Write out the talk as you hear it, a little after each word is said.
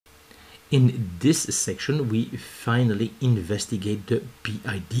In this section, we finally investigate the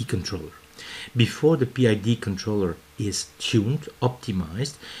PID controller. Before the PID controller is tuned,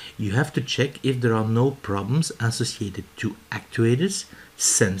 optimized, you have to check if there are no problems associated to actuators,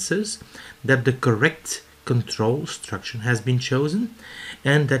 sensors, that the correct control structure has been chosen,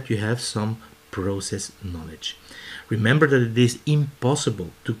 and that you have some process knowledge. Remember that it is impossible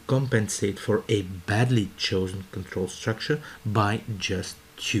to compensate for a badly chosen control structure by just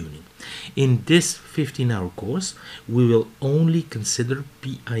tuning. In this 15-hour course, we will only consider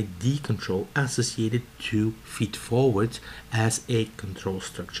PID control associated to feedforward as a control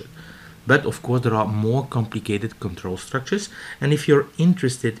structure. But of course, there are more complicated control structures, and if you're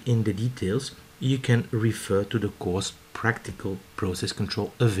interested in the details, you can refer to the course Practical Process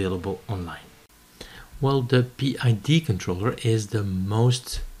Control available online. Well, the PID controller is the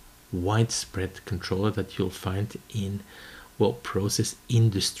most widespread controller that you'll find in, well, process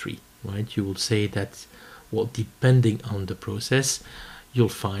industry, right? You will say that, well, depending on the process, you'll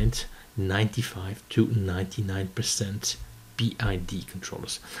find 95 to 99% PID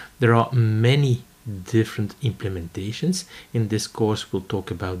controllers. There are many different implementations. In this course, we'll talk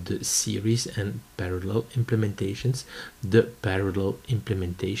about the series and parallel implementations. The parallel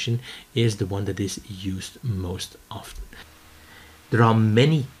implementation is the one that is used most often. There are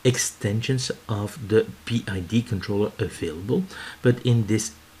many extensions of the PID controller available, but in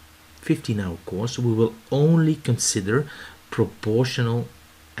this 15-hour course, we will only consider proportional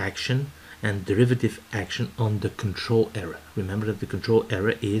action and derivative action on the control error. Remember that the control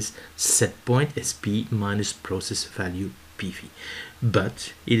error is set point SP minus process value PV.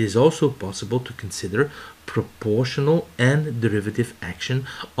 But it is also possible to consider proportional and derivative action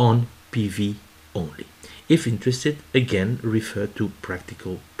on PV only. If interested, again, refer to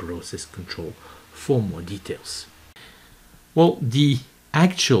Practical Process Control for more details. Well, the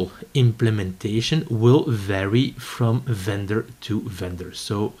actual implementation will vary from vendor to vendor.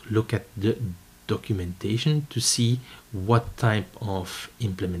 So look at the documentation to see what type of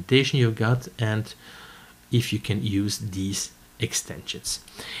implementation you've got and if you can use these extensions.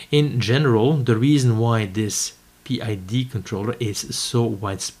 In general, the reason why this PID controller is so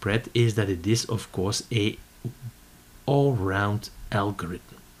widespread is that it is, of course, a all-round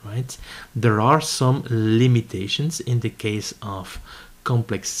algorithm, right? There are some limitations in the case of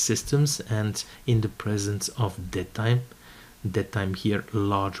complex systems and in the presence of dead time. Dead time here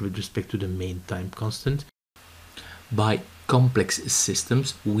large with respect to the main time constant. By complex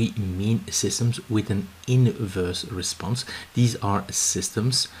systems, we mean systems with an inverse response. These are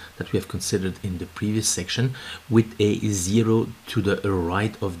systems that we have considered in the previous section with a 0 to the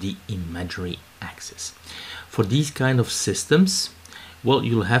right of the imaginary axis. For these kind of systems, well,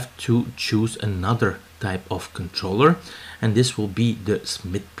 you'll have to choose another type of controller, and this will be the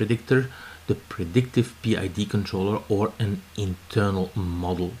Smith predictor, the predictive PID controller, or an internal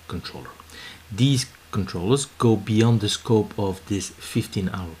model controller. These controllers go beyond the scope of this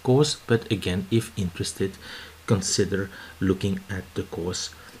 15-hour course, but again, if interested, consider looking at the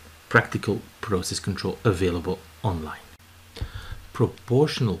course Practical Process Control available online.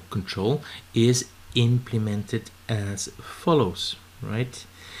 Proportional control is implemented as follows, right?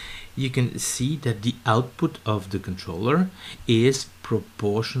 You can see that the output of the controller is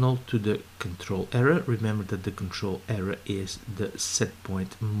proportional to the control error. Remember that the control error is the set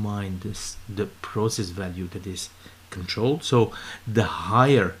point minus the process value that is controlled. So the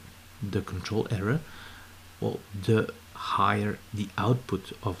higher the control error, well, the higher the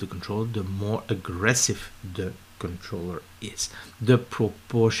output of the controller, the more aggressive the controller is. The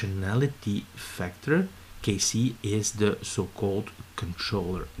proportionality factor, KC, is the so-called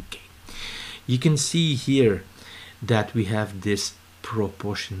controller gain. You can see here that we have this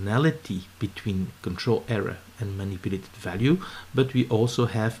proportionality between control error and manipulated value, but we also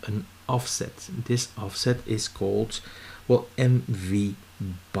have an offset. This offset is called, well, MV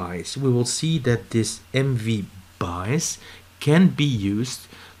bias. We will see that this MV bias can be used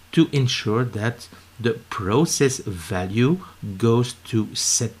to ensure that the process value goes to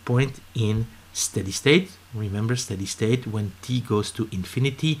set point in steady state. Remember, steady state when t goes to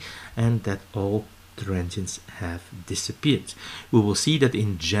infinity and that all transients have disappeared. We will see that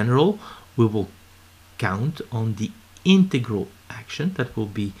in general we will count on the integral action that will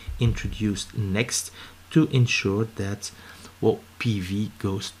be introduced next to ensure that, well, PV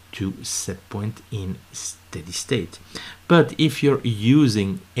goes to set point in steady state. But if you're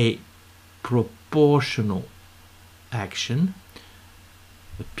using a proportional action,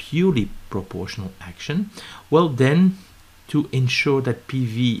 a purely proportional action, well, then to ensure that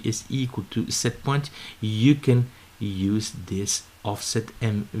PV is equal to set point, you can use this offset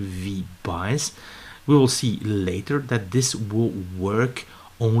MV bias, we will see later that this will work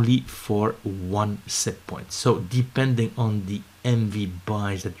only for one set point. So depending on the MV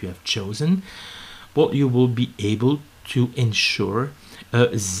bias that you have chosen, well, you will be able to ensure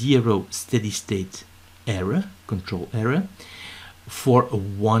a zero steady state error, control error, for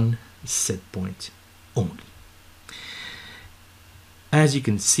one set point only. As you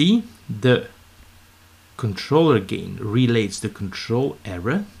can see, the controller gain relates the control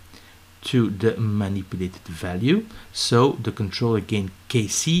error to the manipulated value. So the controller gain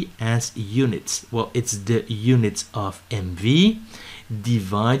Kc as units. Well, it's the units of MV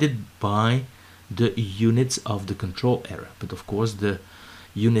divided by the units of the control error. But of course, the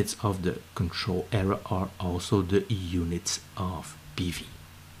units of the control error are also the units of PV.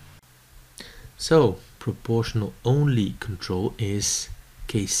 So proportional only control is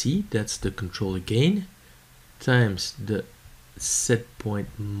Kc, that's the controller gain, times the set point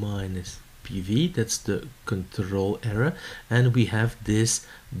minus PV, that's the control error, and we have this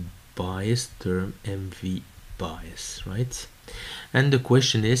bias term MV bias, right? And the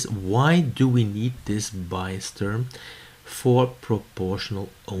question is, why do we need this bias term for proportional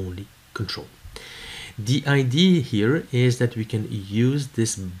only control? The idea here is that we can use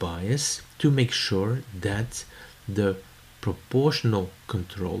this bias to make sure that the proportional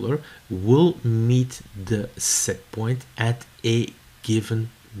controller will meet the set point at a given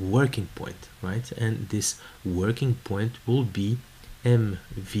working point, right? And this working point will be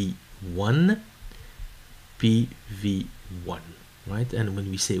MV1 PV1, right? And when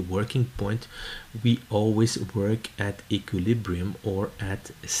we say working point, we always work at equilibrium or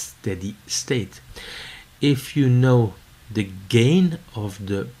at steady state. If you know the gain of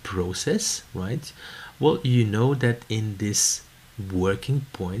the process, right, well, you know that in this working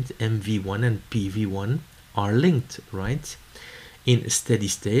point, MV1 and PV1 are linked, right? In steady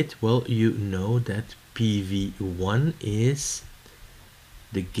state, well, you know that PV1 is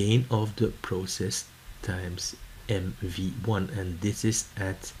the gain of the process times MV1, and this is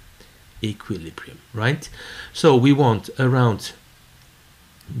at equilibrium, right? So we want around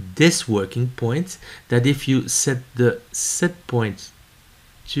this working point that if you set the set point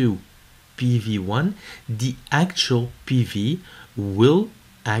to PV1, the actual PV will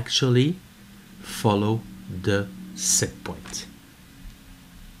actually follow the set point.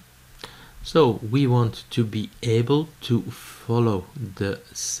 So we want to be able to follow the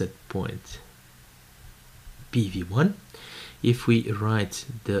set point PV1. If we write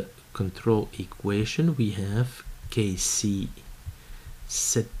the control equation, we have Kc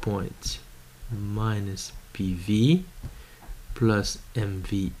set point minus PV plus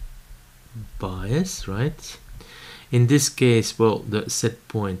MV bias, right? In this case, well, the set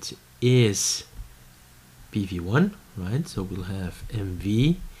point is PV1, right? So we'll have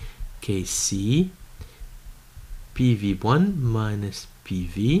MV Kc PV1 minus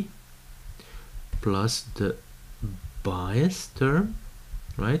PV plus the bias term,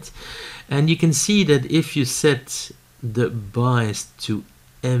 right? And you can see that if you set the bias to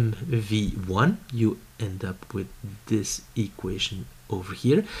MV1, you end up with this equation over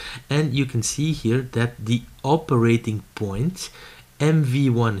here, and you can see here that the operating point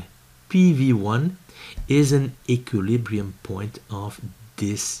MV1 PV1 is an equilibrium point of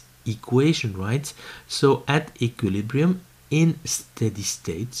this equation, right? So at equilibrium in steady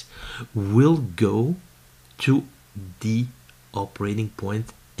state will go to the operating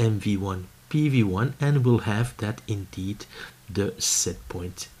point MV1 PV1 and will have that indeed the set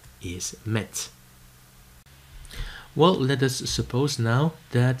point is met. Well, let us suppose now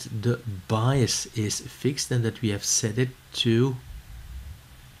that the bias is fixed and that we have set it to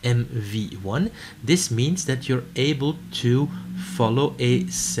MV1. This means that you're able to follow a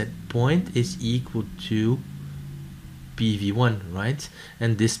set point is equal to PV1, right?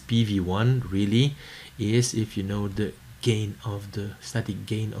 And this PV1 really is, if you know the gain of the static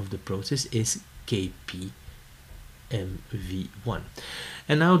gain of the process, is Kp MV1.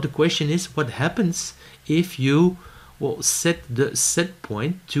 And now the question is, what happens if you set the set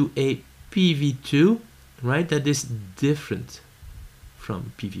point to a PV2, right, that is different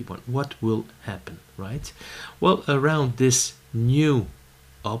from PV1? What will happen, right? Well, around this new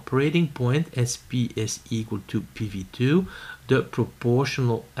operating point, SP is equal to PV2, the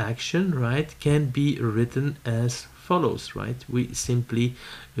proportional action, right, can be written as follows, right? We simply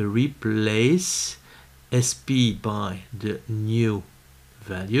replace SP by the new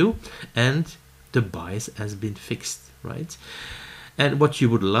value and the bias has been fixed, right? And what you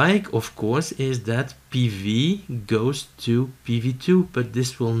would like, of course, is that PV goes to PV2, but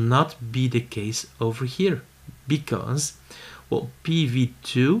this will not be the case over here because, Well,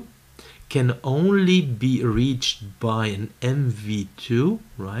 PV2 can only be reached by an MV2,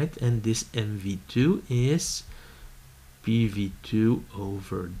 right? And this MV2 is PV2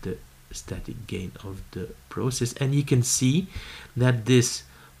 over the static gain of the process. And you can see that this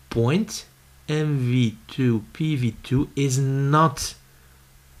point MV2 PV2 is not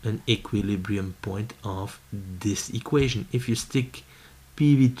an equilibrium point of this equation. If you stick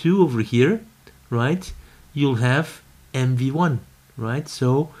PV2 over here, right, you'll have MV1, right?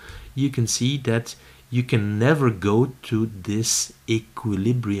 So you can see that you can never go to this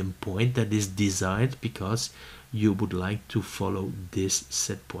equilibrium point that is desired because you would like to follow this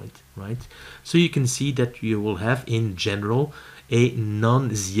set point, right? So you can see that you will have in general a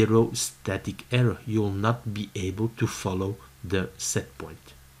non-zero static error. You will not be able to follow the set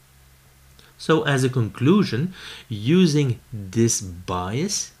point. So as a conclusion, using this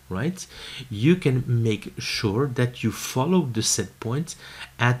bias, right, you can make sure that you follow the set point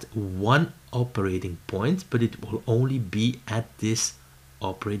at one operating point, but it will only be at this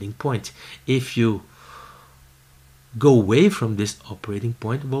operating point. If you go away from this operating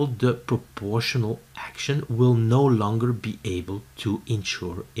point, well, the proportional action will no longer be able to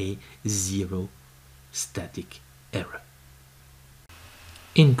ensure a zero static error.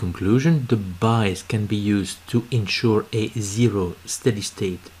 In conclusion, the bias can be used to ensure a zero steady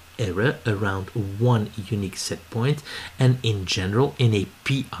state error around one unique set point, and in general in a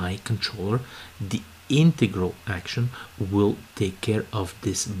PI controller the integral action will take care of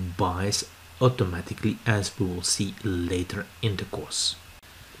this bias automatically, as we will see later in the course.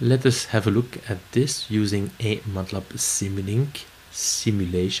 Let us have a look at this using a MATLAB Simulink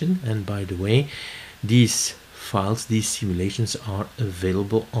simulation. And by the way, these files, these simulations are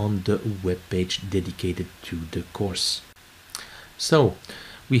available on the web page dedicated to the course. So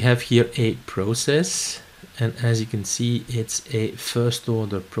we have here a process, and as you can see, it's a first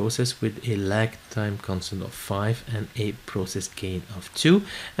order process with a lag time constant of 5 and a process gain of 2.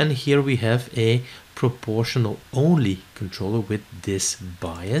 And here we have a proportional only controller with this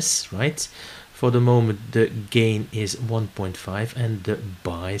bias, right? For the moment the gain is 1.5 and the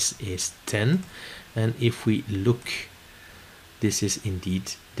bias is 10. And if we look, this is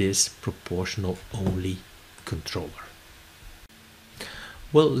indeed this proportional only controller.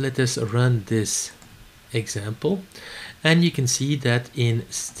 Well, let us run this example, and you can see that in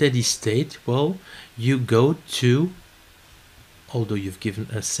steady state, well, you go to, although you've given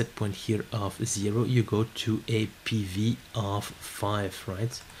a set point here of 0, you go to a PV of 5,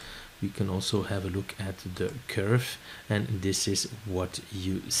 right? We can also have a look at the curve, and this is what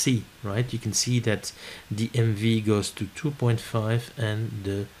you see, right? You can see that the MV goes to 2.5 and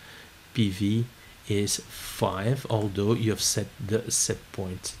the PV is 5, although you have set the set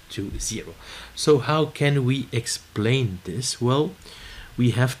point to 0. So how can we explain this? Well,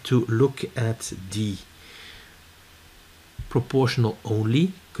 we have to look at the proportional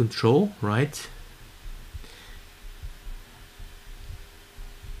only control, right?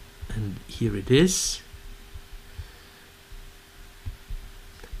 And here it is.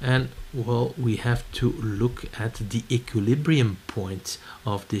 And well, we have to look at the equilibrium point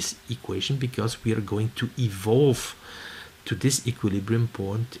of this equation, because we are going to evolve to this equilibrium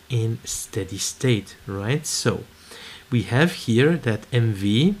point in steady state, right? So we have here that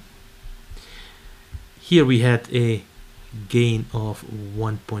MV, here we had a gain of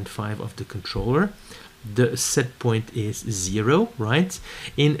 1.5 of the controller. The set point is 0, right?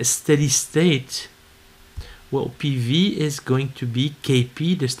 In a steady state, well, PV is going to be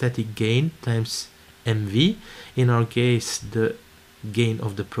Kp, the static gain, times MV. In our case, the gain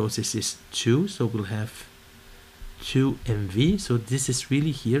of the process is 2, so we'll have 2 MV. So this is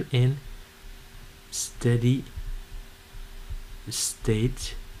really here in steady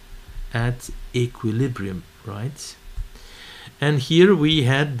state at equilibrium, right? And here we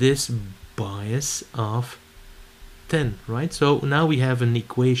had this bias of 10, right? So now we have an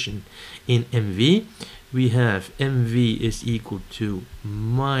equation in MV. We have MV is equal to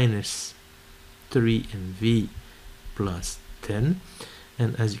minus 3 MV plus 10,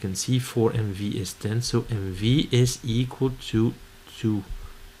 and as you can see, 4 MV is 10, so MV is equal to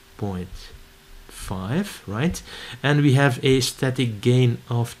 2.5, right? And we have a static gain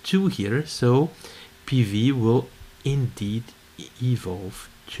of 2 here, so PV will indeed evolve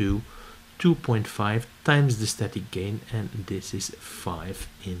to 2.5 times the static gain, and this is 5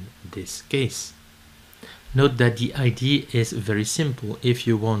 in this case. Note that the idea is very simple. If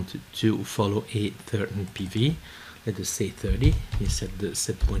you want to follow a certain PV, let us say 30. You set the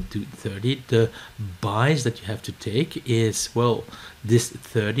set point to 30. The bias that you have to take is, well, this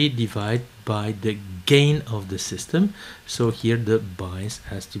 30 divided by the gain of the system. So here the bias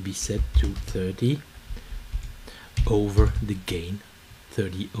has to be set to 30 over the gain,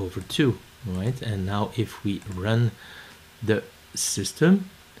 30 over 2, right? And now if we run the system,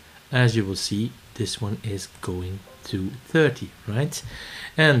 as you will see, this one is going to 30, right?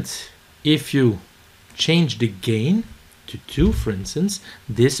 And if you change the gain to 2, for instance,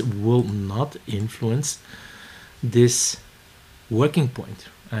 this will not influence this working point.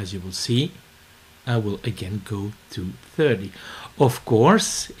 As you will see, I will again go to 30. Of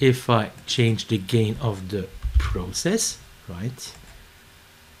course, if I change the gain of the process, right,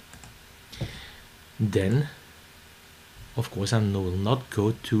 then of course I will not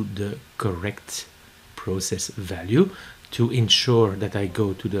go to the correct process value. To ensure that I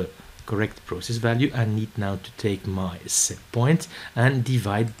go to the correct process value, I need now to take my set point and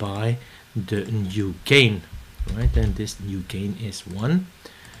divide by the new gain, right? And this new gain is 1.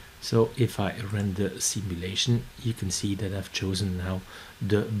 So if I run the simulation, you can see that I've chosen now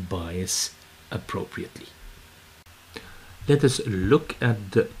the bias appropriately. Let us look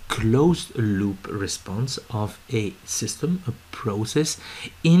at the closed loop response of a system, a process,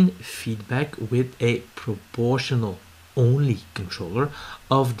 in feedback with a proportional only controller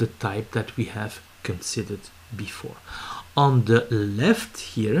of the type that we have considered before. On the left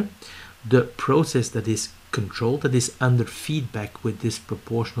here, the process that is controlled, that is under feedback with this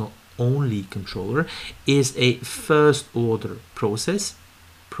proportional only controller, is a first order process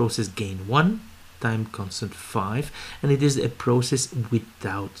gain 1, time constant 5, and it is a process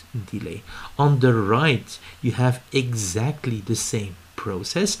without delay. On the right, you have exactly the same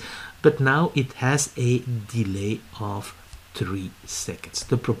process, but now it has a delay of 3 seconds.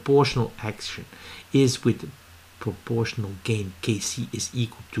 The proportional action is with proportional gain Kc is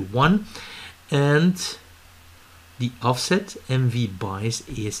equal to 1, and the offset MV bias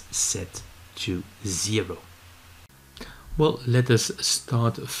is set to 0. Well, let us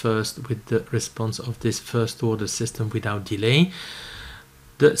start first with the response of this first order system without delay.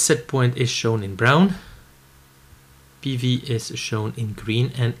 The set point is shown in brown, PV is shown in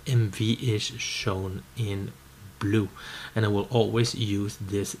green, and MV is shown in blue. And I will always use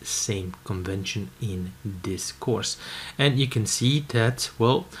this same convention in this course. And you can see that,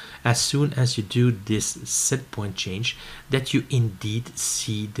 well, as soon as you do this set point change, that you indeed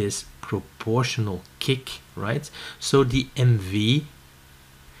see this proportional kick, right? So the MV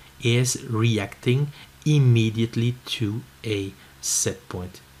is reacting immediately to a set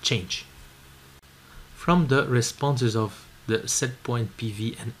point change. From the responses of the set point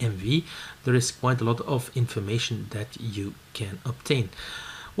PV and MV, there is quite a lot of information that you can obtain.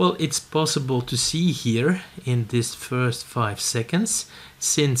 Well, it's possible to see here in this first 5 seconds,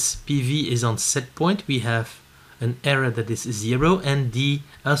 since PV is on set point, we have an error that is 0 and the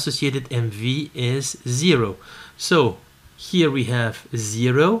associated MV is 0. So here we have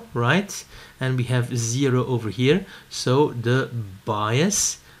 0, right? And we have 0 over here. So the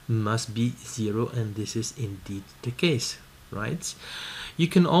bias must be 0, and this is indeed the case, right? You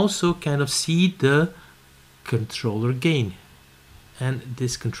can also kind of see the controller gain, and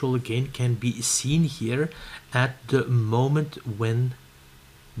this controller gain can be seen here at the moment when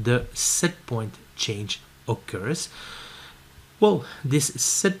the set point change occurs. Well, this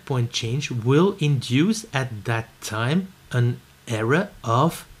set point change will induce at that time an error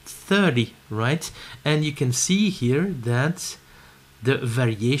of 30, right? And you can see here that the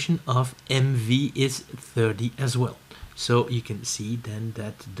variation of MV is 30 as well. So you can see then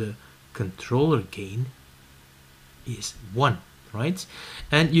that the controller gain is 1, right?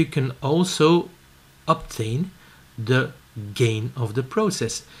 And you can also obtain the gain of the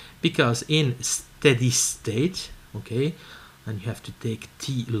process, because in steady state, okay, and you have to take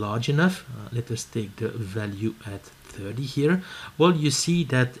t large enough, let us take the value at 30 here. Well, you see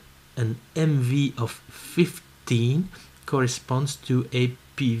that an MV of 15 corresponds to a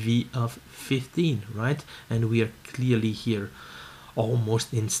PV of 15, right? And we are clearly here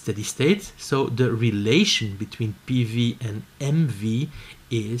almost in steady state. So the relation between PV and MV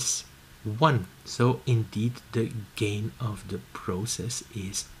is 1. So indeed the gain of the process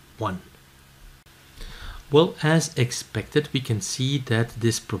is 1. Well, as expected, we can see that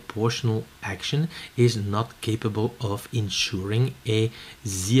this proportional action is not capable of ensuring a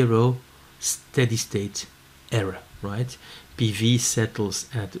 0 steady state error, right? PV settles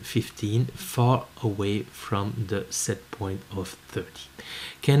at 15, far away from the set point of 30.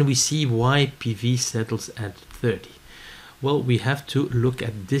 Can we see why PV settles at 30? Well, we have to look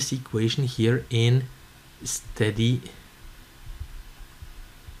at this equation here in steady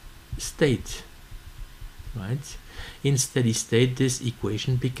state, right? In steady state, this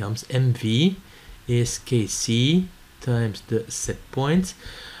equation becomes mv is kc times the set point.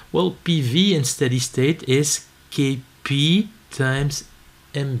 Well, pv in steady state is kp times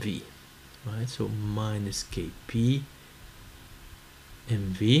mv, right? So minus kp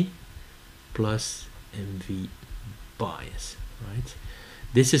mv plus mv bias, right?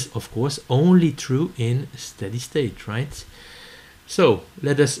 This is of course only true in steady state, right? So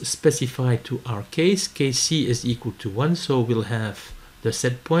let us specify to our case, kc is equal to 1, so we'll have the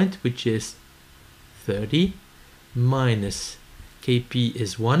set point, which is 30 minus kp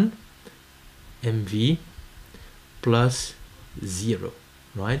is 1 mv plus 0,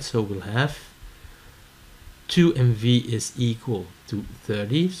 right? So we'll have 2 mv is equal to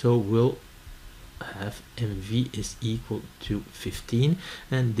 30, so we'll have mv is equal to 15,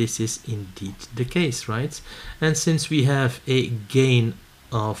 and this is indeed the case, right? And since we have a gain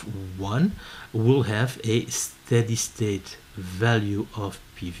of 1, we'll have a steady state value of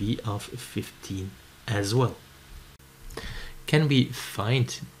PV of 15 as well. Can we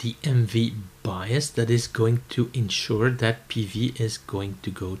find the MV bias that is going to ensure that PV is going to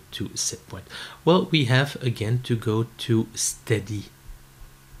go to set point? Well, we have again to go to steady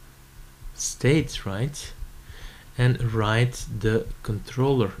state, right, and write the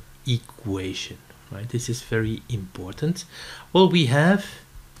controller equation, right? This is very important. Well, we have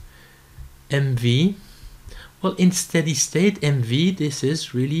MV. Well, in steady state, MV, this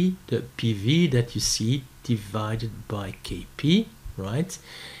is really the PV that you see divided by Kp, right,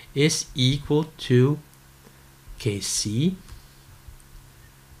 is equal to Kc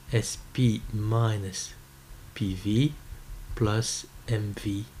Sp minus PV plus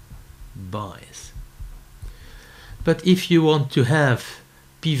MV bias. But if you want to have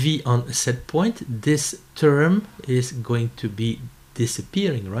PV on a set point, this term is going to be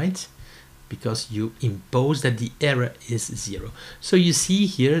disappearing, right? Because you impose that the error is 0. So you see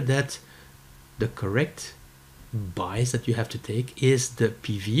here that the correct bias that you have to take is the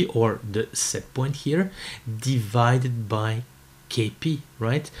PV, or the set point here, divided by Kp,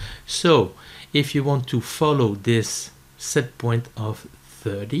 right? So if you want to follow this set point of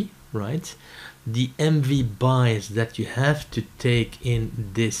 30, right, the MV bias that you have to take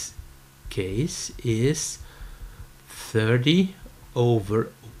in this case is 30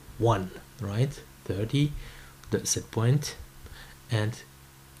 over 1, right? 30 the set point and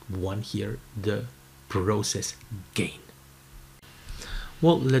 1 here the process gain.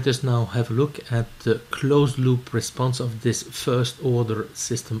 Well, let us now have a look at the closed loop response of this first order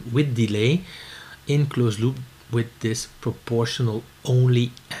system with delay in closed loop with this proportional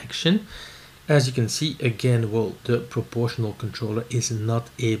only action. As you can see again, well, the proportional controller is not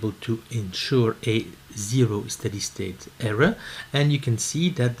able to ensure a 0 steady state error, and you can see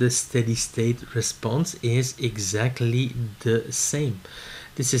that the steady state response is exactly the same.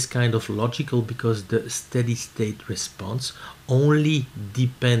 This is kind of logical because the steady state response only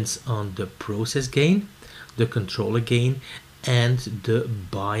depends on the process gain, the controller gain, and the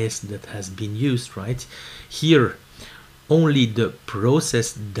bias that has been used, right? Here only the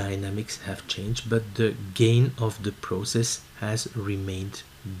process dynamics have changed, but the gain of the process has remained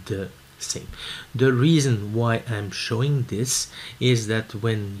the same. The reason why I'm showing this is that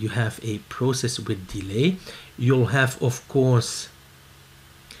when you have a process with delay, you'll have of course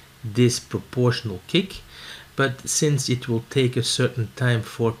this proportional kick, but since it will take a certain time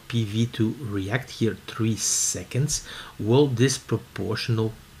for PV to react, here 3 seconds, well, this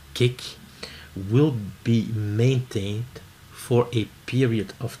proportional kick will be maintained for a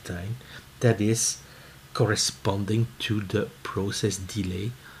period of time that is corresponding to the process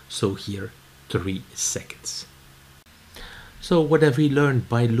delay, so here 3 seconds. So what have we learned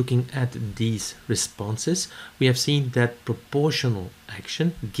by looking at these responses? We have seen that proportional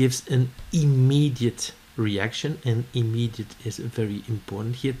action gives an immediate reaction, and immediate is very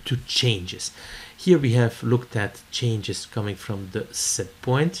important here, to changes. Here we have looked at changes coming from the set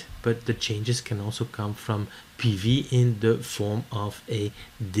point, but the changes can also come from PV in the form of a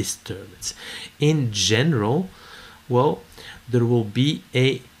disturbance. In general, well, there will be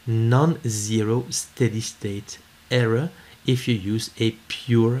a non-zero steady state error if you use a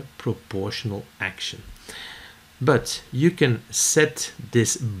pure proportional action. But you can set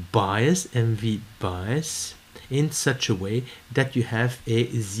this bias, MV bias, in such a way that you have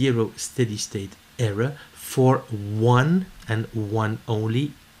a 0 steady state error for one and one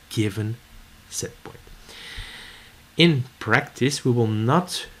only given set point. In practice, we will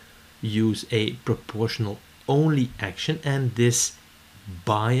not use a proportional only action, and this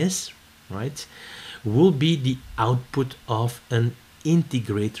bias, right, will be the output of an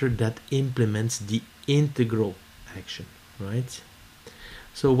integrator that implements the integral action, right?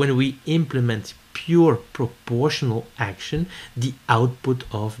 So when we implement pure proportional action, the output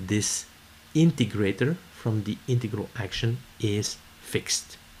of this integrator from the integral action is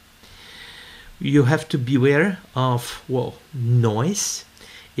fixed. You have to beware of, well, noise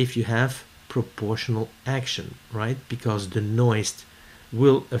if you have proportional action, right? Because the noise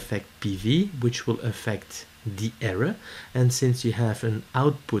will affect PV, which will affect the error, and since you have an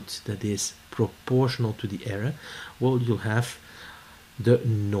output that is proportional to the error, well, you'll have the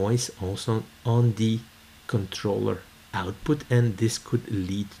noise also on the controller output, and this could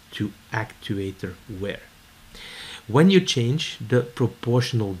lead to actuator wear. When you change the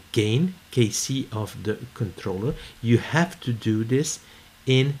proportional gain Kc of the controller, you have to do this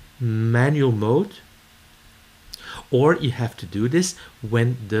in manual mode, or you have to do this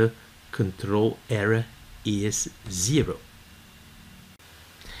when the control error is 0.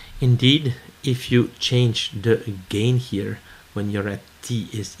 Indeed, if you change the gain here when you're at t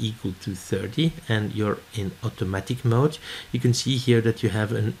is equal to 30 and you're in automatic mode, you can see here that you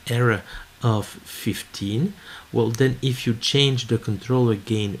have an error of 15. Well, then if you change the controller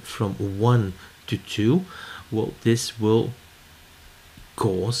gain from 1 to 2, well, this will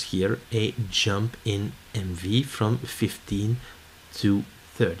cause here a jump in MV from 15 to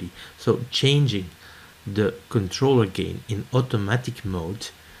 30. So changing the controller gain in automatic mode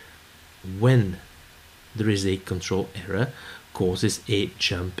when there is a control error causes a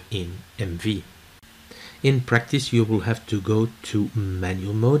jump in MV. In practice, you will have to go to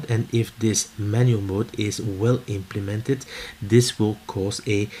manual mode, and if this manual mode is well implemented, this will cause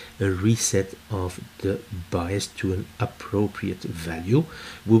a reset of the bias to an appropriate value.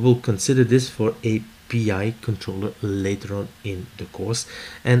 We will consider this for a PI controller later on in the course,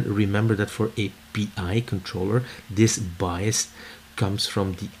 and remember that for a PI controller, this bias comes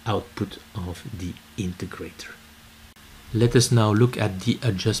from the output of the integrator. Let us now look at the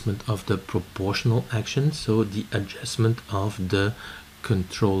adjustment of the proportional action, so the adjustment of the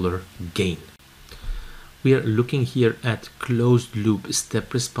controller gain. We are looking here at closed loop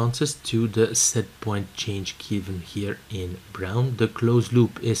step responses to the set point change given here in brown. The closed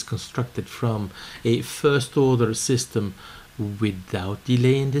loop is constructed from a first order system without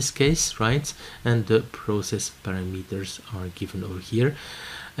delay in this case, right? And the process parameters are given over here.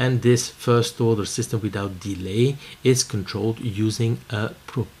 And this first order system without delay is controlled using a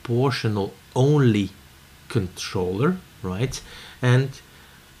proportional only controller, right? And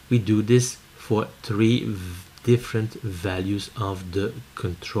we do this for 3 different values of the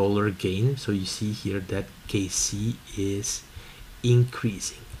controller gain. So you see here that Kc is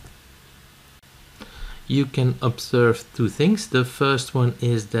increasing. You can observe 2 things. The first one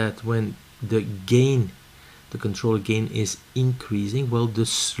is that when the controller gain is increasing, well, the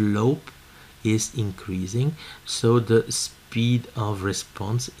slope is increasing, so the speed of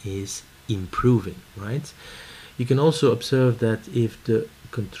response is improving, right? You can also observe that if the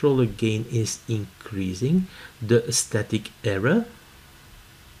controller gain is increasing, the static error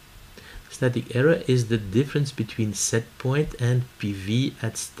is the difference between set point and PV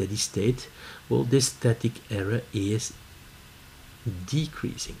at steady state. Well, this static error is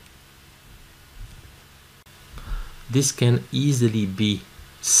decreasing. This can easily be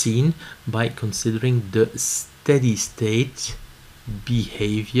seen by considering the steady state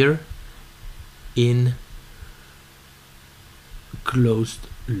behavior in closed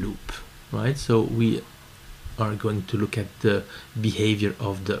loop, right? So we are going to look at the behavior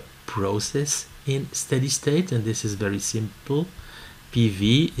of the process in steady state, and this is very simple.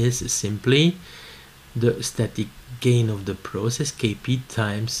 PV is simply the static gain of the process, Kp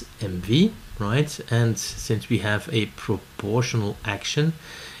times mv, right? And since we have a proportional action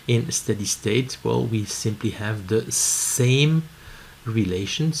in steady state, well, we simply have the same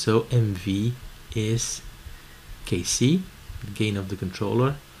relation. So mv is Kc, the gain of the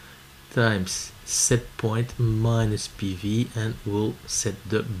controller, times set point minus PV, and we'll set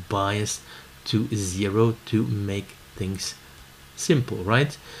the bias to 0 to make things simple,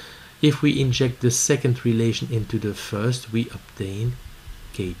 right? If we inject the second relation into the first, we obtain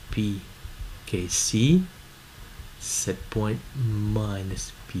Kp Kc set point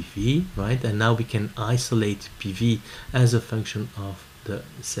minus PV, right? And now we can isolate PV as a function of the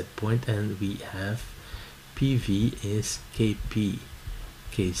set point, and we have PV is Kp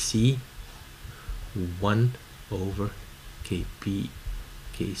Kc 1 over Kp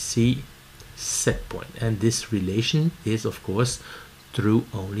Kc set point, and this relation is of course true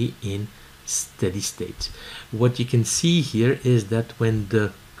only in steady state. What you can see here is that when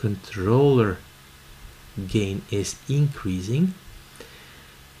the controller gain is increasing,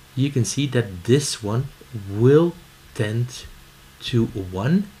 you can see that this one will tend to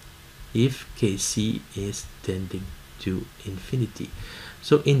 1 if Kc is tending to infinity.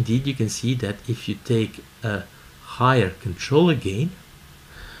 So indeed you can see that if you take a higher controller gain,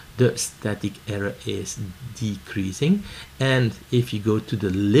 the static error is decreasing, and if you go to the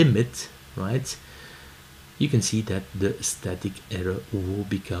limit, right, you can see that the static error will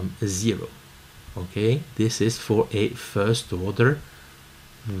become 0. Okay, this is for a first order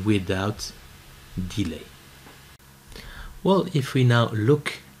without delay. Well, if we now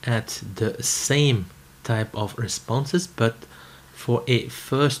look at the same type of responses, but for a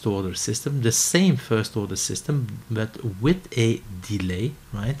first order system, the same first order system, but with a delay,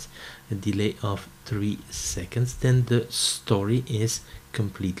 right, a delay of 3 seconds, then the story is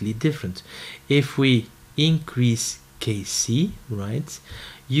completely different. If we increase Kc, right,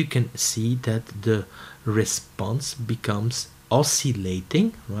 you can see that the response becomes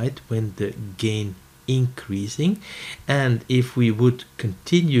oscillating, right, when the gain increasing, and if we would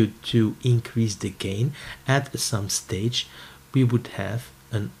continue to increase the gain at some stage, we would have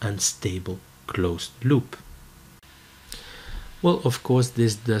an unstable closed loop. Well, of course,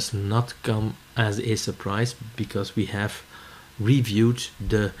 this does not come as a surprise because we have reviewed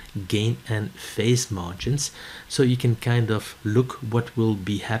the gain and phase margins, so you can kind of look what will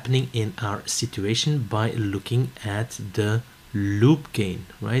be happening in our situation by looking at the loop gain,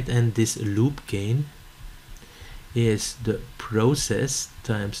 right? And this loop gain is the process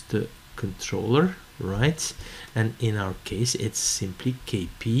times the controller, right? And in our case it's simply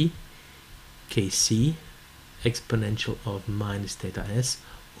Kp Kc exponential of minus theta s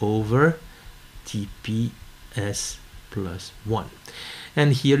over Tps plus 1.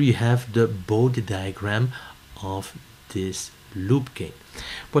 And here you have the Bode diagram of this loop gain.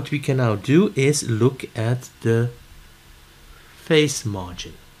 What we can now do is look at the phase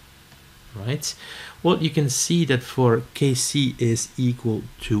margin, right? Well, you can see that for Kc is equal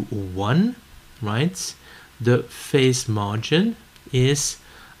to 1, right, the phase margin is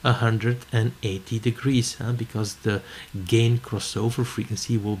 180 degrees, because the gain crossover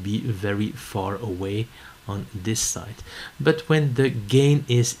frequency will be very far away on this side. But when the gain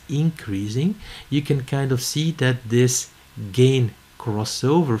is increasing, you can kind of see that this gain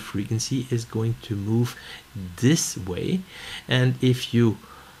crossover frequency is going to move this way. And if you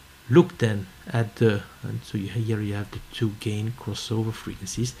look then at the, and so here you have the two gain crossover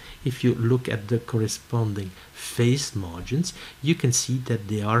frequencies, if you look at the corresponding phase margins, you can see that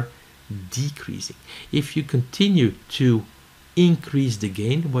they are decreasing. If you continue to increase the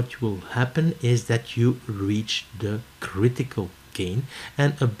gain, what will happen is that you reach the critical gain,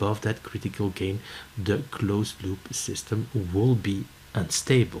 and above that critical gain the closed loop system will be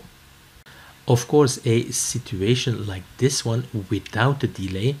unstable. Of course, a situation like this one without a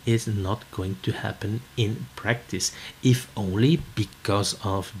delay is not going to happen in practice, if only because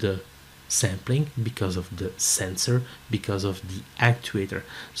of the sampling, because of the sensor, because of the actuator.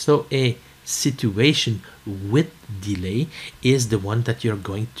 So a situation with delay is the one that you're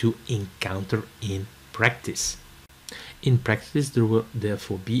going to encounter in practice. In practice, there will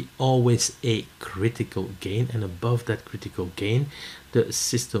therefore be always a critical gain, and above that critical gain the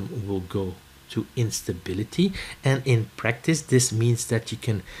system will go to instability. And in practice this means that you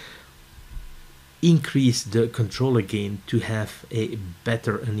can increase the controller gain to have a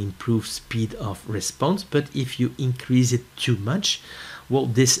better and improved speed of response, but if you increase it too much, well,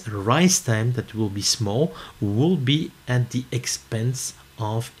 this rise time that will be small will be at the expense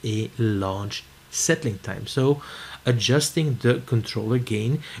of a large settling time. So adjusting the controller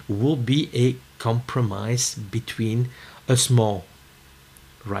gain will be a compromise between a small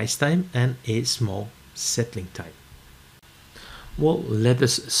rise time and a small settling time. Well, let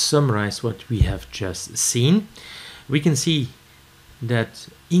us summarize what we have just seen. We can see that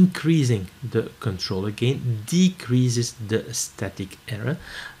increasing the controller gain decreases the static error,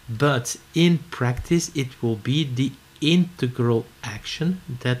 but in practice it will be the integral action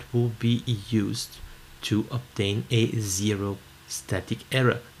that will be used to obtain a zero static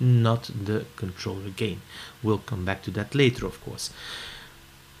error, not the controller gain. We'll come back to that later, of course.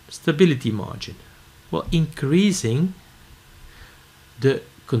 Stability margin. Well, increasing the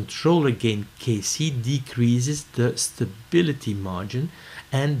controller gain Kc decreases the stability margin,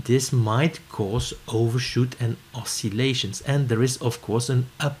 and this might cause overshoot and oscillations, and there is of course an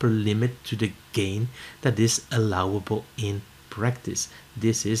upper limit to the gain that is allowable in practice.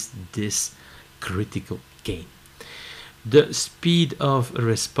 This is this critical gain. The speed of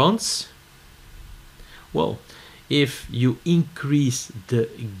response, well, if you increase the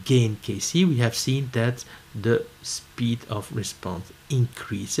gain Kc, we have seen that the speed of response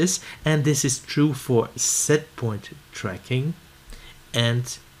increases, and this is true for set point tracking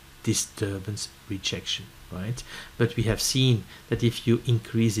and disturbance rejection, right? But we have seen that if you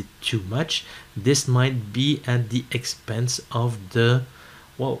increase it too much, this might be at the expense of the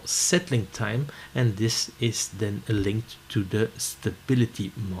settling time, and this is then linked to the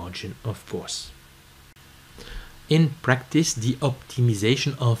stability margin, of course. In practice, the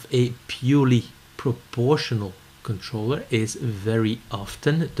optimization of a purely proportional controller is very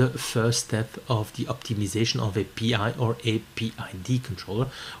often the first step of the optimization of a PI or a PID controller.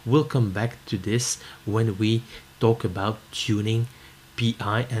 We'll come back to this when we talk about tuning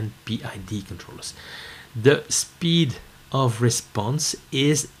PI and PID controllers. The speed of response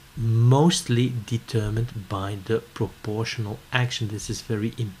is mostly determined by the proportional action. This is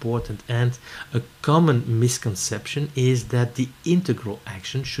very important, and a common misconception is that the integral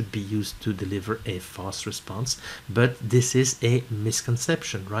action should be used to deliver a fast response, but this is a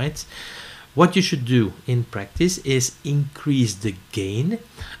misconception, right? What you should do in practice is increase the gain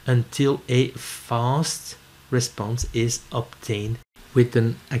until a fast response is obtained with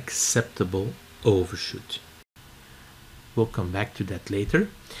an acceptable overshoot. We'll come back to that later.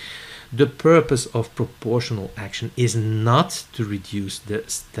 The purpose of proportional action is not to reduce the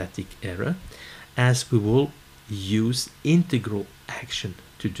static error, as we will use integral action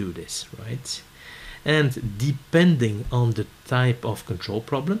to do this, right? And depending on the type of control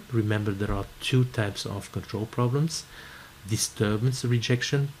problem, remember there are two types of control problems: disturbance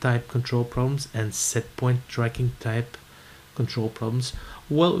rejection type control problems and set point tracking type control problems.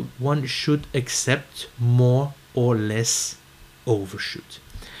 Well, one should accept more or less overshoot.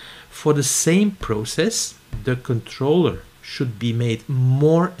 For the same process, the controller should be made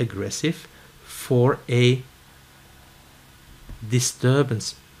more aggressive for a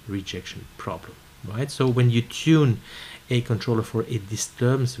disturbance rejection problem, right? So when you tune a controller for a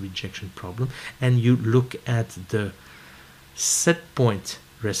disturbance rejection problem and you look at the set point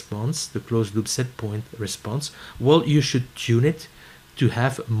response, the closed loop set point response, well, you should tune it to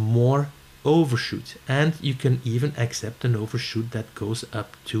have more overshoot, and you can even accept an overshoot that goes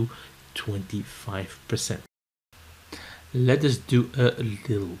up to 25%. Let us do a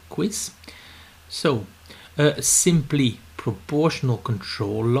little quiz. So a simply proportional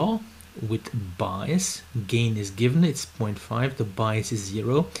control law with bias, gain is given, it's 0.5, the bias is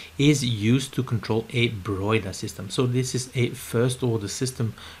 0, is used to control a Broida system. So this is a first order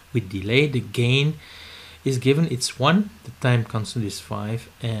system with delay. The gain is given, it's 1, the time constant is 5,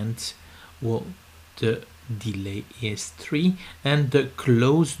 and well, the delay is 3, and the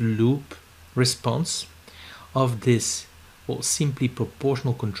closed loop response of this simply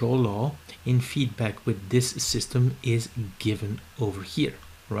proportional control law in feedback with this system is given over here,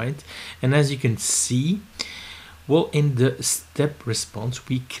 right? And as you can see, well, in the step response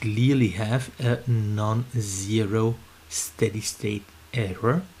we clearly have a non-zero steady state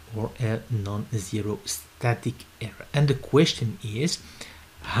error or a non-zero static error, and the question is,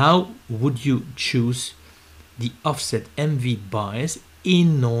 how would you choose the offset MV bias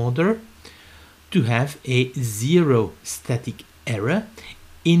in order to have a zero static error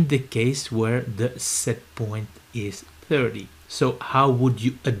in the case where the set point is 30? So how would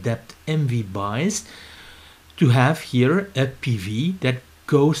you adapt MV bias to have here a PV that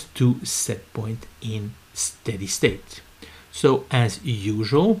goes to set point in steady state? So as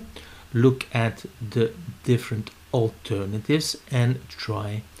usual, look at the different alternatives and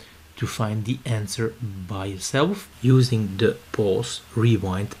try to find the answer by yourself using the pause,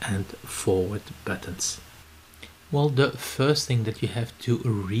 rewind and forward buttons. Well, the first thing that you have to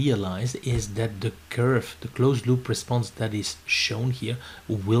realize is that the curve, the closed loop response that is shown here,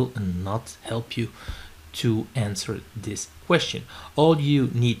 will not help you to answer this question. All you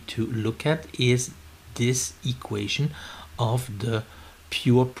need to look at is this equation of the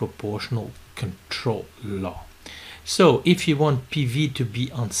pure proportional control law. So if you want PV to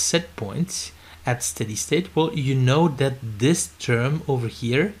be on set points at steady state, well, you know that this term over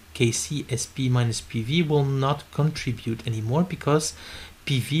here, Kc Sp minus PV, will not contribute anymore because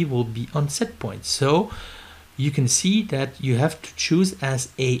PV will be on set point. So you can see that you have to choose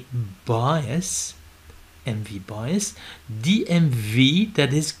as a bias, MV bias, the MV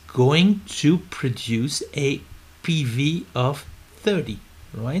that is going to produce a PV of 30.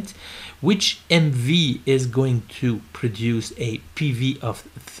 Right? Which MV is going to produce a PV of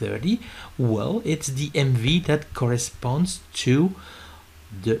 30? Well, it's the MV that corresponds to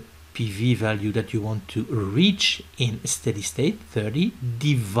the PV value that you want to reach in steady state, 30,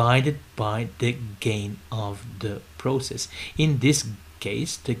 divided by the gain of the process. In this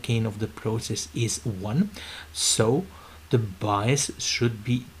case, the gain of the process is 1, so the bias should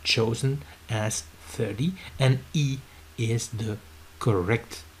be chosen as 30, and E is the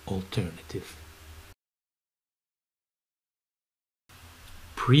correct alternative.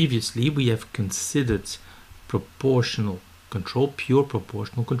 Previously, we have considered proportional control, pure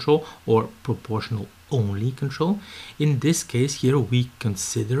proportional control, or proportional only control. In this case here, we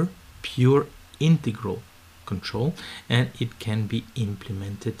consider pure integral control, and it can be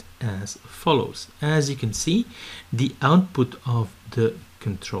implemented as follows. As you can see, the output of the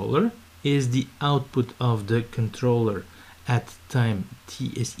controller is the output of the controller at time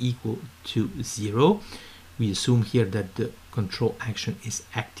t is equal to 0. We assume here that the control action is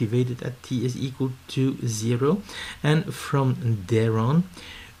activated at t is equal to 0, and from there on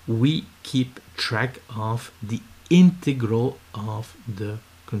we keep track of the integral of the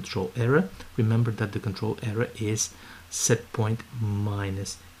control error. Remember that the control error is set point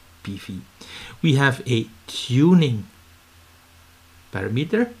minus PV. We have a tuning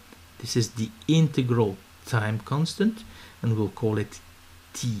parameter. This is the integral time constant, and we'll call it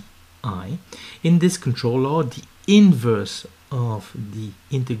Ti. In this control law, the inverse of the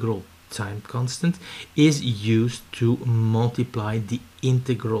integral time constant is used to multiply the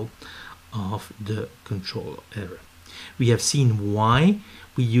integral of the control error. We have seen why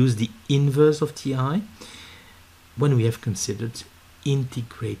we use the inverse of Ti when we have considered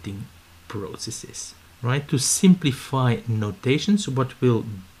integrating processes. Right? To simplify notations, what we'll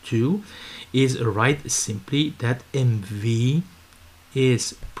do is write simply that MV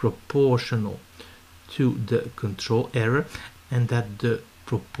is proportional to the control error, and that the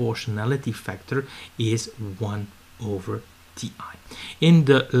proportionality factor is 1 over Ti. In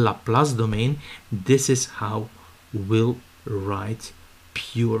the Laplace domain, this is how we'll write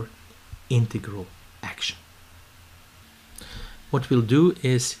pure integral action. What we'll do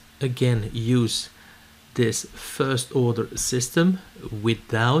is again use this first order system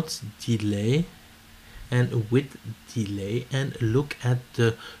without delay and with delay, and look at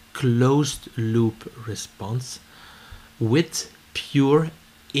the closed loop response with pure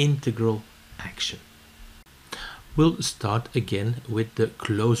integral action. We'll start again with the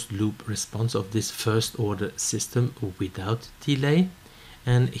closed loop response of this first order system without delay,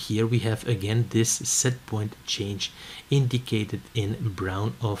 and here we have again this set point change indicated in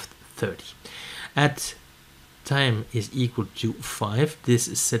brown of 30. At time is equal to 5, this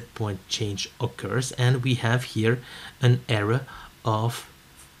set point change occurs, and we have here an error of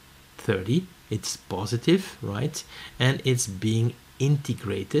 30. It's positive, right? And it's being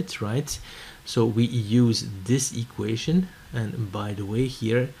integrated, right? So we use this equation, and by the way,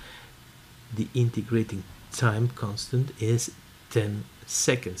 here the integrating time constant is 10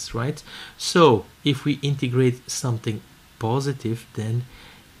 seconds, right? So if we integrate something positive, then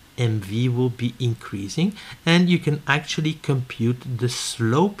MV will be increasing, and you can actually compute the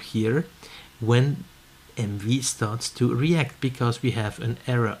slope here when MV starts to react, because we have an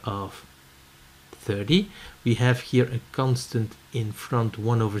error of 30. We have here a constant in front,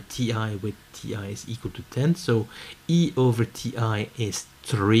 1 over Ti, with Ti is equal to 10, so E over Ti is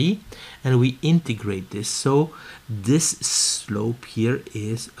 3, and we integrate this, so this slope here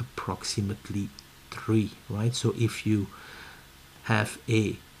is approximately 3, right? So if you have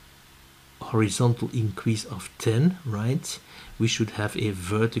a horizontal increase of 10, right, we should have a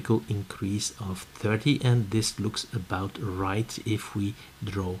vertical increase of 30, and this looks about right if we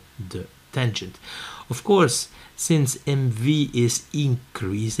draw the tangent. Of course, since MV is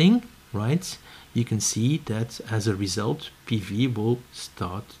increasing, right, you can see that as a result PV will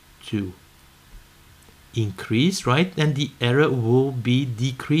start to increase, right, and the error will be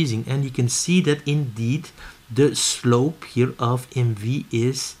decreasing, and you can see that indeed the slope here of MV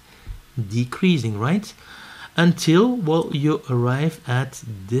is decreasing, right, until, well, you arrive at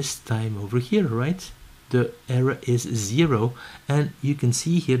this time over here, right? The error is 0, and you can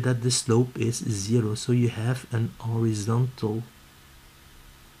see here that the slope is 0, so you have an horizontal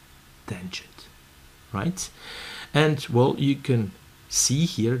tangent, right? And well, you can see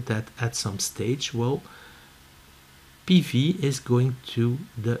here that at some stage, well, PV is going to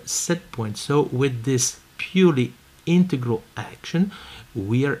the set point. So with this purely integral action,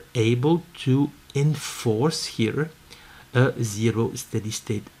 we are able to enforce here a 0 steady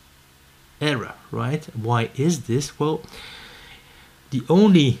state error, right? Why is this? Well, the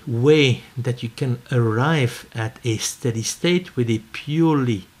only way that you can arrive at a steady state with a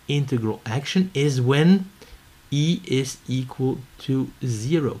purely integral action is when E is equal to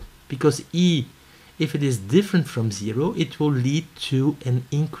 0, because E, if it is different from 0, it will lead to an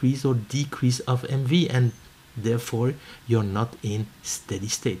increase or decrease of MV, and therefore you're not in steady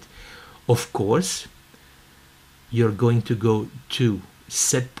state. Of course, you're going to go to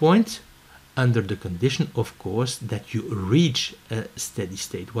set point under the condition, of course, that you reach a steady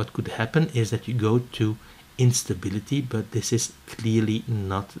state. What could happen is that you go to instability, but this is clearly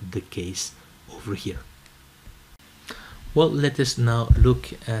not the case over here. Well, let us now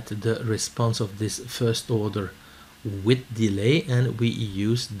look at the response of this first order with delay, and we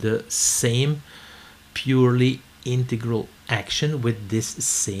use the same purely integral action with this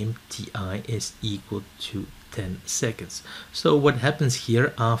same ti is equal to 10 seconds. So what happens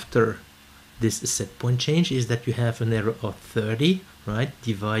here after this set point change is that you have an error of 30, right,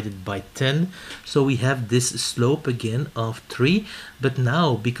 divided by 10. So we have this slope again of 3, but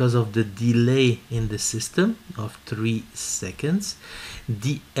now because of the delay in the system of 3 seconds,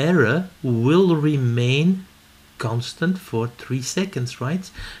 the error will remain constant for 3 seconds,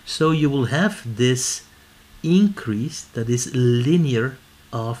 right? So you will have this increase that is linear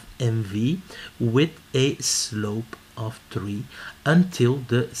of MV with a slope of 3 until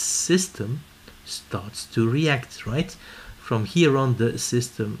the system starts to react, right? From here on, the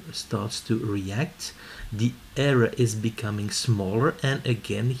system starts to react, the error is becoming smaller, and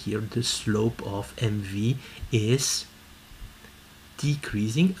again here the slope of MV is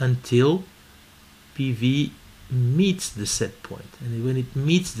decreasing until PV meets the set point. And when it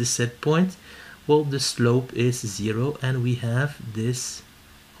meets the set point, well, the slope is 0 and we have this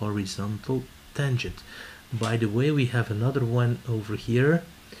horizontal tangent. By the way, we have another one over here,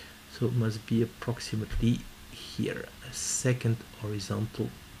 so it must be approximately here, a second horizontal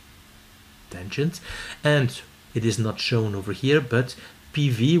tangent, and it is not shown over here, but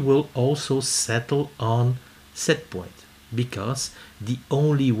PV will also settle on set point, because the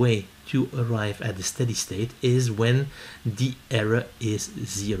only way to arrive at the steady state is when the error is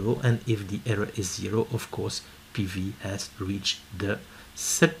 0, and if the error is 0, of course PV has reached the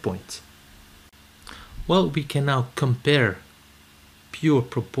set point. Well, we can now compare pure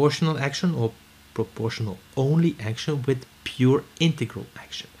proportional action or proportional only action with pure integral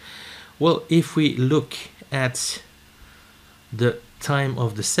action. Well, if we look at the time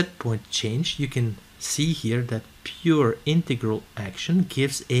of the set point change, you can see here that pure integral action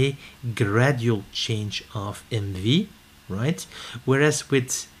gives a gradual change of MV, right? Whereas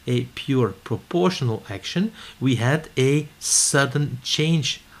with a pure proportional action, we had a sudden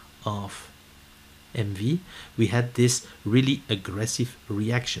change of MV. We had this really aggressive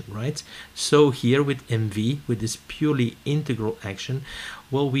reaction, right? So here with MV, with this purely integral action,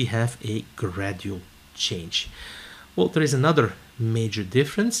 well, we have a gradual change. Well, there is another major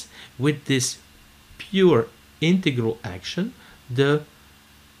difference. With this pure integral action, the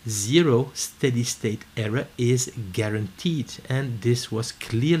 0 steady state error is guaranteed, and this was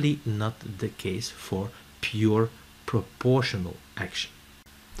clearly not the case for pure proportional action.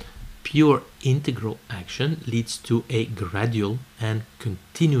 Pure integral action leads to a gradual and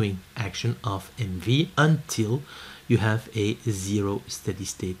continuing action of MV until you have a 0 steady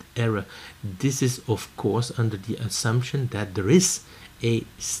state error. This is of course under the assumption that there is a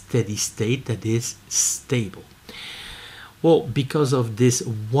steady state that is stable. Well, because of this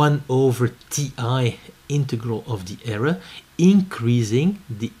 1 over Ti integral of the error, increasing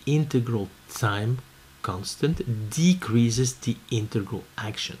the integral time constant decreases the integral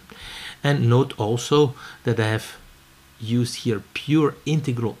action. And note also that I have used here pure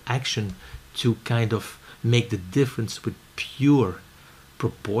integral action to kind of make the difference with pure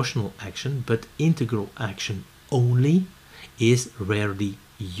proportional action, but integral action only is rarely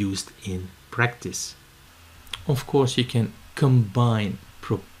used in practice. Of course, you can combine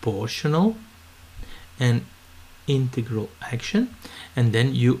proportional and integral action, and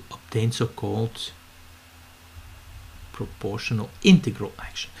then you obtain so-called proportional integral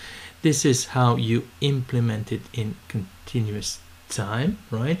action. This is how you implement it in continuous time,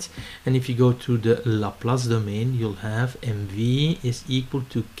 right? And if you go to the Laplace domain, you'll have MV is equal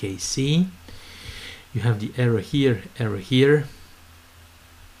to Kc. You have the error here.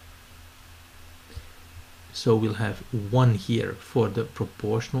 So we'll have 1 here for the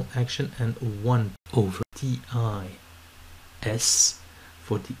proportional action and 1 over TIS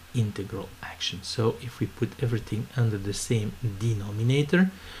for the integral action. So if we put everything under the same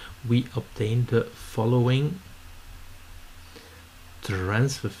denominator, we obtain the following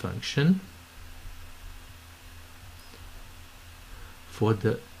transfer function for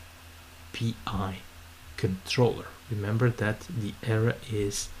the PI controller. Remember that the error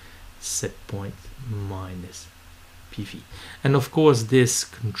is set point minus PV. And of course this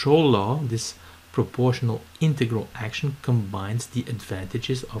control law, this proportional integral action, combines the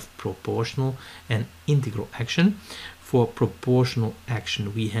advantages of proportional and integral action. For proportional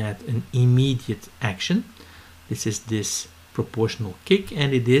action we had an immediate action. This is this proportional kick,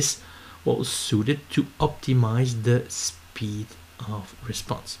 and it is well suited to optimize the speed of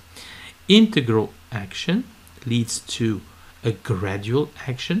response. Integral action leads to a gradual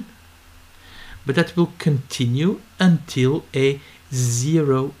action, but that will continue until a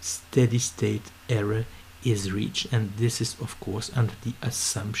zero steady state error is reached, and this is of course under the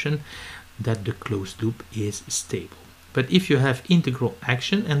assumption that the closed loop is stable. But if you have integral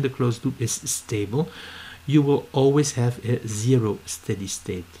action and the closed loop is stable, you will always have a zero steady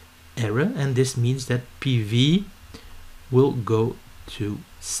state error, and this means that PV will go to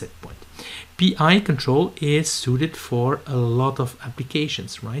set point. PI control is suited for a lot of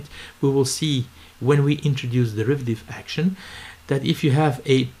applications, right? We will see when we introduce derivative action that if you have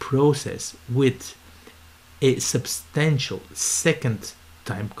a process with a substantial second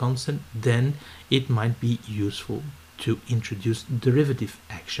time constant, then it might be useful to introduce derivative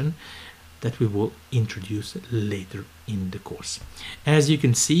action that we will introduce later in the course. As you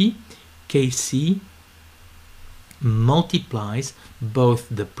can see, Kc multiplies both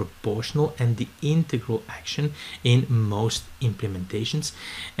the proportional and the integral action in most implementations,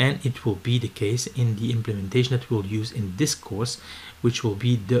 and it will be the case in the implementation that we'll use in this course, which will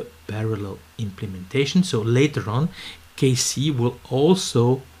be the parallel implementation. So later on, Kc will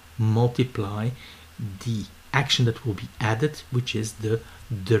also multiply the action that will be added, which is the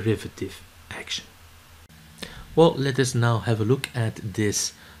derivative action. Well, let us now have a look at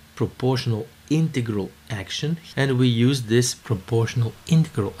this proportional integral action, and we use this proportional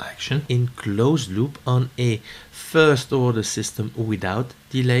integral action in closed loop on a first order system without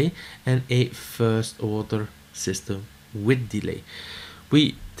delay and a first order system with delay.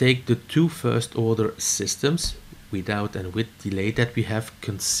 We take the two first order systems without and with delay that we have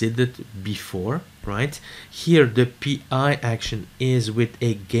considered before, right? Here the PI action is with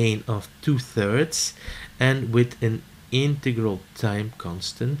a gain of 2/3 and with an integral time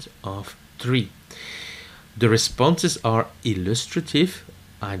constant of 3. The responses are illustrative.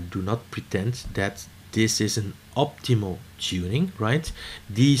 I do not pretend that this is an optimal tuning, right?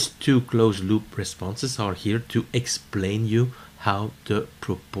 These two closed loop responses are here to explain you how the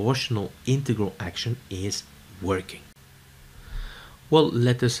proportional integral action is working. Well,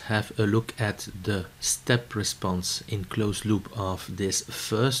 let us have a look at the step response in closed loop of this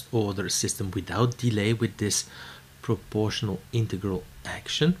first order system without delay with this proportional integral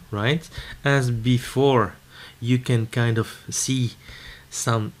action, right? As before, you can kind of see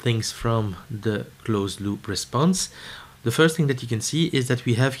some things from the closed loop response. The first thing that you can see is that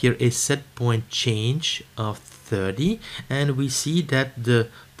we have here a set point change of 30, and we see that the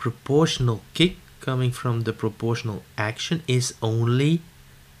proportional kick coming from the proportional action is only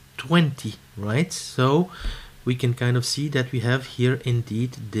 20, right? So we can kind of see that we have here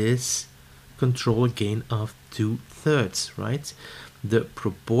indeed this control gain of 2/3, right? The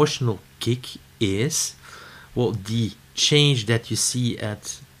proportional kick is, well, the change that you see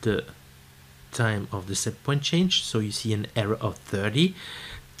at the time of the set point change. So you see an error of 30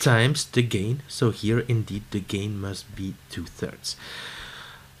 times the gain. So here indeed the gain must be 2/3.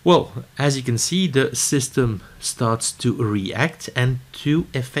 Well, as you can see, the system starts to react and two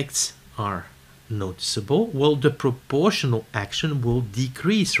effects are noticeable. Well, the proportional action will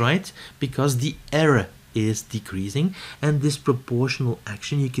decrease, right? Because the error is decreasing, and this proportional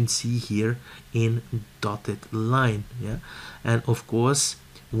action you can see here in dotted line, yeah? And of course,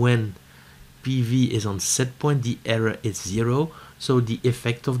 when PV is on set point, the error is 0, so the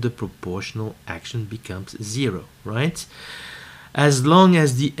effect of the proportional action becomes 0, right? As long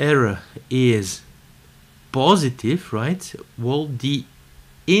as the error is positive, right, well, the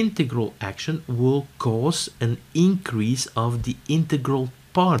integral action will cause an increase of the integral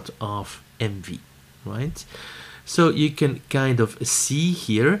part of MV, right? So you can kind of see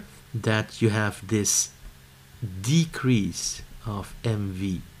here that you have this decrease of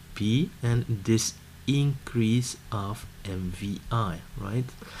MVP and this increase of MVI, right?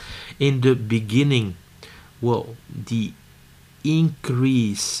 In the beginning, well, the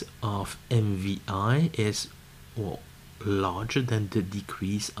increase of MVI is, well, larger than the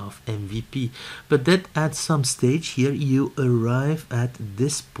decrease of MVP, but that at some stage here you arrive at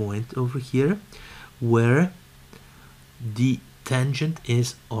this point over here where the tangent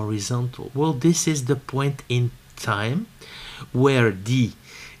is horizontal. Well, this is the point in time where the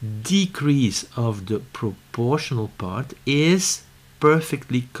decrease of the proportional part is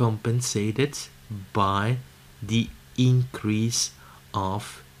perfectly compensated by the increase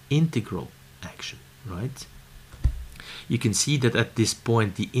of integral action, right? You can see that at this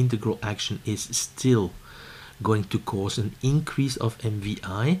point the integral action is still going to cause an increase of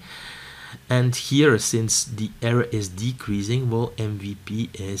MVI, and here, since the error is decreasing, well, MVP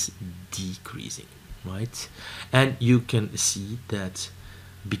is decreasing, right? And you can see that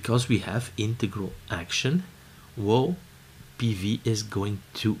because we have integral action, well, PV is going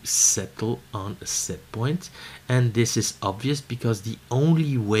to settle on a set point, and this is obvious because the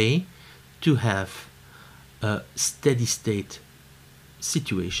only way to have a steady state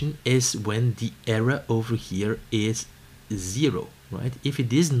situation is when the error over here is 0, right? If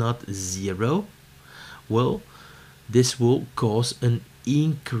it is not 0, well, this will cause an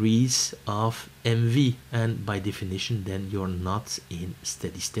increase of MV, and by definition then you're not in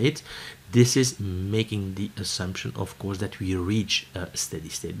steady state. This is making the assumption, of course, that we reach a steady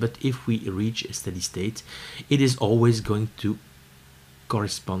state, but if we reach a steady state, it is always going to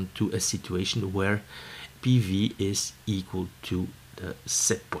correspond to a situation where PV is equal to the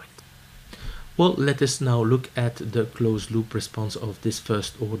set point. Well, let us now look at the closed loop response of this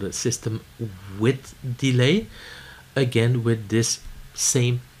first order system with delay, again with this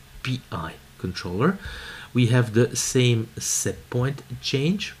same PI controller. We have the same set point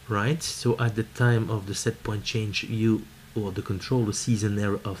change, right? So at the time of the set point change, the controller sees an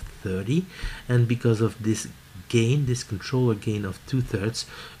error of 30, and because of this gain, this controller gain of 2/3,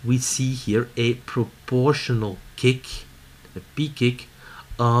 we see here a proportional kick, a P kick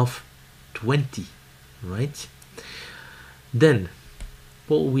of 20, right? Then,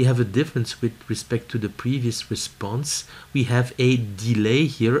 well, we have a difference with respect to the previous response. We have a delay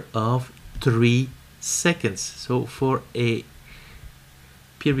here of 3 seconds. So for a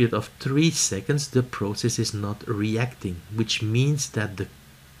period of 3 seconds, the process is not reacting, which means that the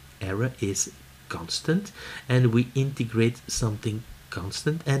error is constant, and we integrate something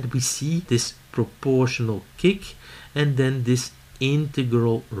constant, and we see this proportional kick and then this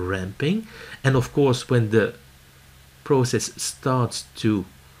integral ramping. And of course, when the process starts to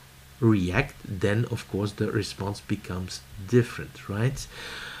react, then of course the response becomes different, right?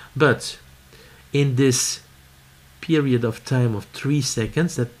 But in this period of time of 3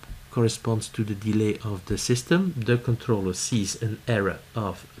 seconds that corresponds to the delay of the system, the controller sees an error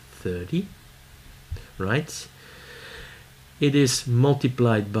of 30, right? It is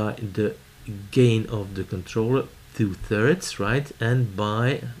multiplied by the gain of the controller, 2/3, right? And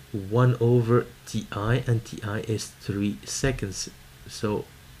by 1 over TI, and TI is 3 seconds. So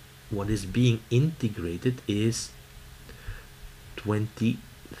what is being integrated is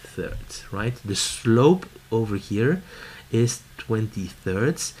 20/3, right? The slope over here is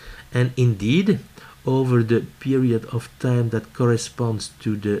 20/3, and indeed over the period of time that corresponds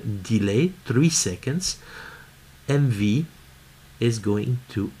to the delay, 3 seconds, MV is going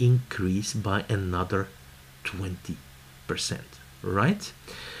to increase by another 20%, right?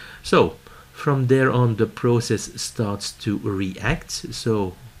 So from there on, the process starts to react.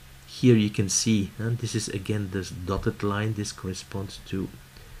 So here you can see, and this is again this dotted line, this corresponds to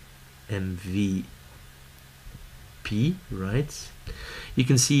MVP, right? You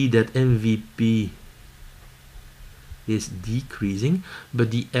can see that MVP is decreasing, but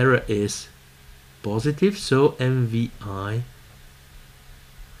the error is positive, so MVI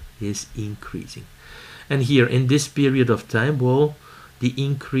is increasing. And here in this period of time, well, the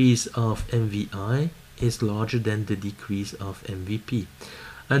increase of MVI is larger than the decrease of MVP,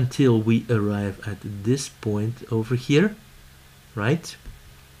 until we arrive at this point over here, right?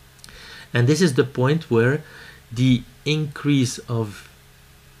 And this is the point where the increase of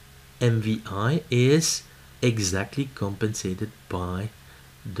MVI is exactly compensated by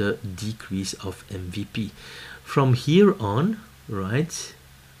the decrease of MVP. From here on, right,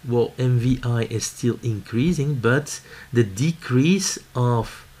 well, MVI is still increasing, but the decrease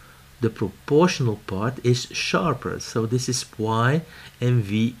of the proportional part is sharper. So this is why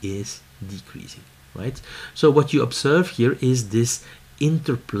MV is decreasing, right? So what you observe here is this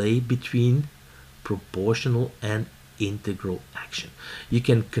interplay between proportional and integral action. You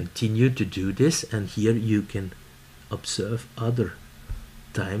can continue to do this, and here you can observe other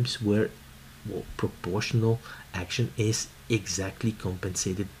times where, well, proportional action is exactly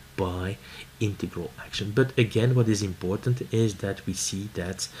compensated by integral action. But again, what is important is that we see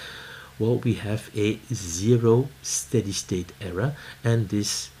that, well, we have a 0 steady state error, and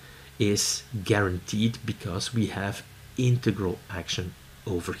this is guaranteed because we have integral action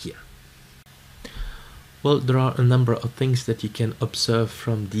over here. Well, there are a number of things that you can observe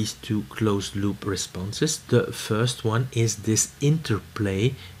from these two closed loop responses. The first one is this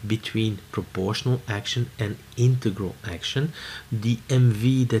interplay between proportional action and integral action. The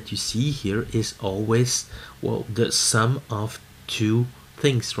MV that you see here is always, well, the sum of two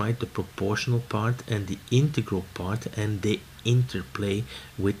things, right? The proportional part and the integral part, and they interplay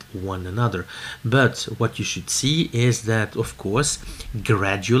with one another. But what you should see is that, of course,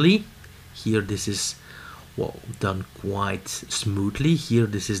 gradually, here this is, well, done quite smoothly. Here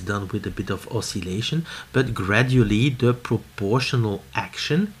this is done with a bit of oscillation, but gradually the proportional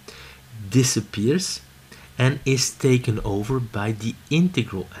action disappears and is taken over by the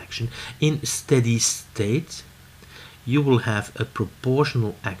integral action. In steady state, you will have a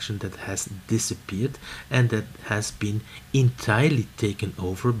proportional action that has disappeared and that has been entirely taken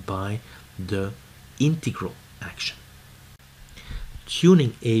over by the integral action.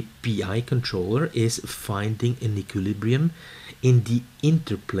 Tuning a PI controller is finding an equilibrium in the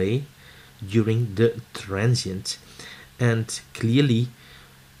interplay during the transient, and clearly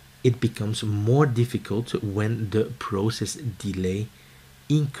it becomes more difficult when the process delay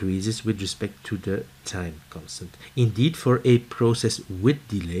increases with respect to the time constant. Indeed, for a process with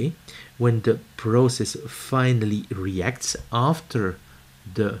delay, when the process finally reacts after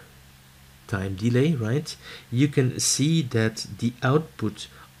the time delay, right, you can see that the output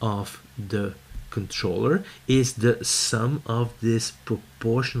of the controller is the sum of this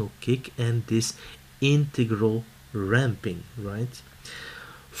proportional kick and this integral ramping, right?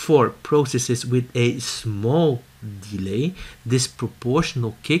 For processes with a small delay, this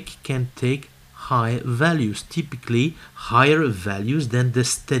proportional kick can take high values, typically higher values than the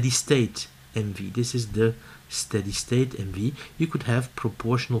steady state MV. This is the steady state MV. You could have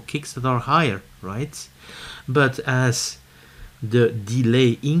proportional kicks that are higher, right? But as the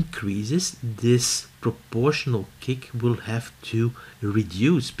delay increases, this proportional kick will have to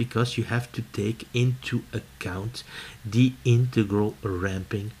reduce because you have to take into account the integral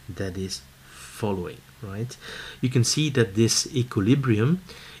ramping that is following, right? You can see that this equilibrium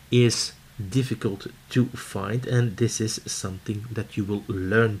is difficult to find, and this is something that you will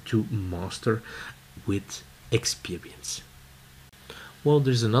learn to master with experience. Well,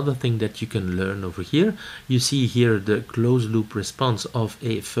 there's another thing that you can learn over here. You see here the closed loop response of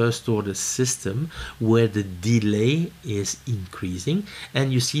a first order system where the delay is increasing,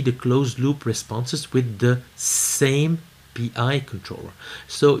 and you see the closed loop responses with the same PI controller.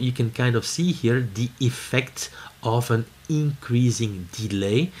 So you can kind of see here the effect of an increasing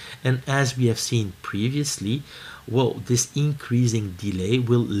delay, and as we have seen previously, well, this increasing delay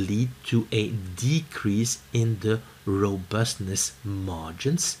will lead to a decrease in the robustness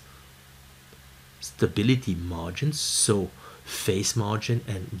margins, stability margins, so phase margin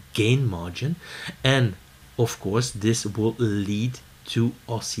and gain margin, and of course this will lead to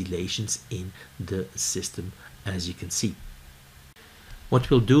oscillations in the system, as you can see. What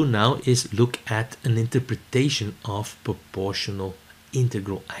we'll do now is look at an interpretation of proportional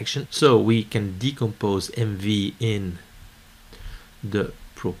integral action. So we can decompose MV in the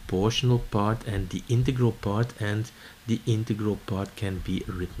proportional part and the integral part, and the integral part can be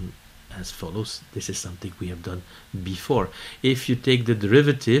written as follows. This is something we have done before. If you take the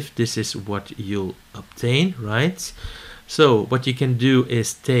derivative, this is what you'll obtain, right? So what you can do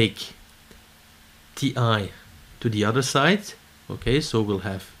is take Ti to the other side. Okay, so we'll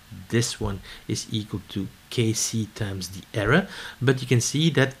have this one is equal to Kc times the error, but you can see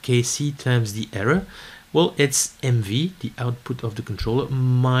that Kc times the error, well, it's MV, the output of the controller,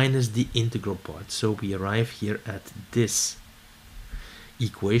 minus the integral part. So we arrive here at this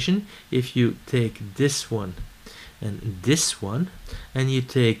equation. If you take this one and this one, and you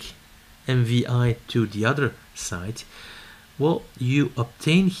take MVI to the other side, well, you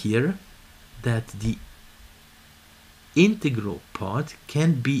obtain here that the integral part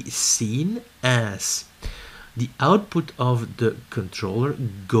can be seen as the output of the controller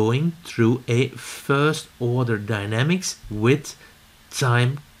going through a first order dynamics with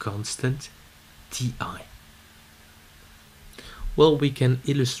time constant Ti. Well, we can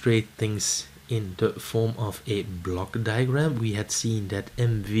illustrate things in the form of a block diagram. We had seen that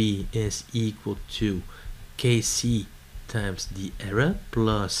MV is equal to Kc times the error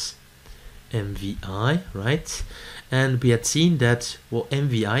plus MVI, right? And we had seen that, well,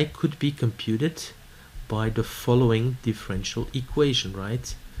 MVI could be computed by the following differential equation,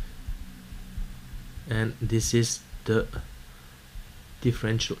 right? And this is the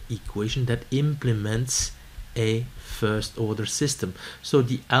differential equation that implements a first order system. So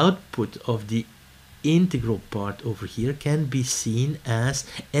the output of the integral part over here can be seen as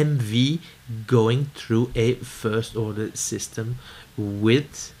MV going through a first order system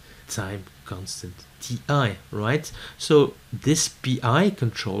with time constant Ti, right? So this PI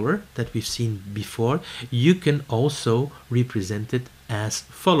controller that we've seen before, you can also represent it as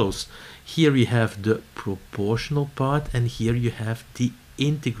follows. Here you have the proportional part and here you have the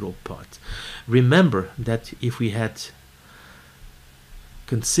integral part. Remember that if we had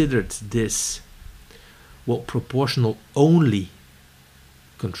considered this proportional only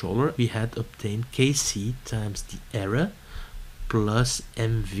controller, we had obtained Kc times the error plus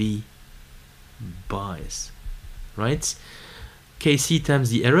MV bias, right? Kc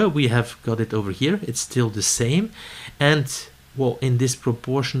times the error, we have got it over here, it's still the same. And well, in this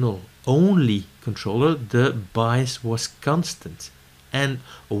proportional only controller, the bias was constant. And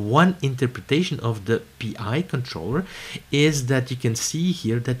one interpretation of the PI controller is that you can see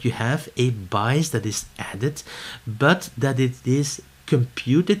here that you have a bias that is added, but that it is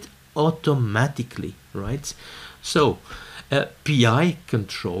computed automatically, right? So a PI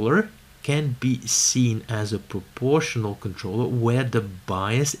controller can be seen as a proportional controller where the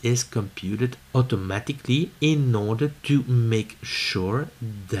bias is computed automatically in order to make sure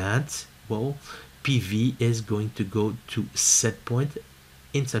that, well, PV is going to go to set point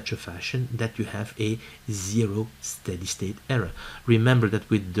in such a fashion that you have a zero steady state error. Remember that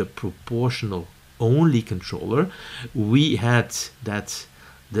with the proportional only controller, we had that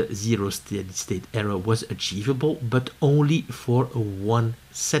the zero steady state error was achievable, but only for one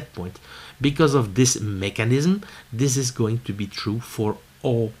set point. Because of this mechanism, this is going to be true for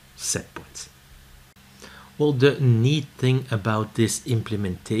all set points. Well, the neat thing about this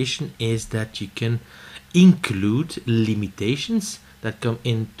implementation is that you can include limitations that come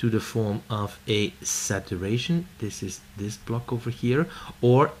into the form of a saturation, this is this block over here,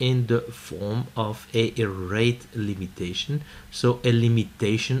 or in the form of a rate limitation, so a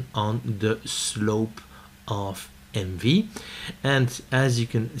limitation on the slope of MV. And as you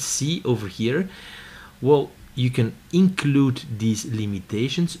can see over here, well, you can include these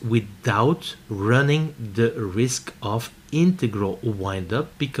limitations without running the risk of integral wind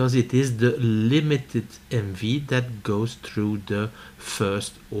up, because it is the limited MV that goes through the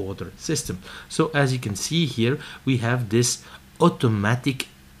first order system. So as you can see here, we have this automatic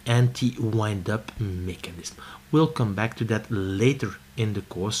anti-wind up mechanism. We'll come back to that later in the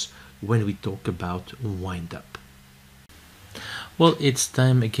course when we talk about wind up. Well, it's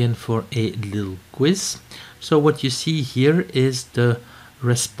time again for a little quiz. So what you see here is the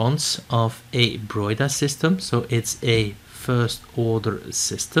response of a Broida system. So it's a first order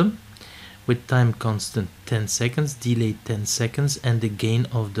system with time constant 10 seconds, delay 10 seconds, and the gain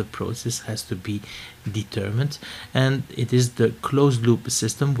of the process has to be determined. And it is the closed loop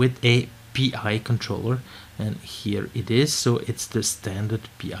system with a PI controller, and here it is. So it's the standard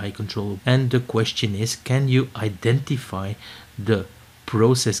PI controller, and the question is, can you identify the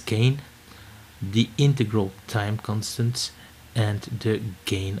process gain, the integral time constants, and the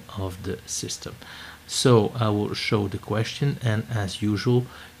gain of the system? So I will show the question, and as usual,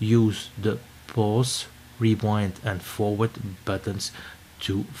 use the pause, rewind and forward buttons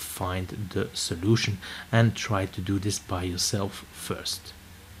to find the solution, and try to do this by yourself first.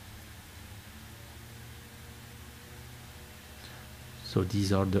 So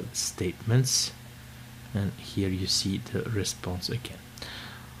these are the statements, and here you see the response again.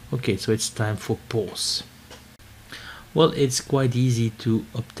 Okay, so it's time for pause. Well, it's quite easy to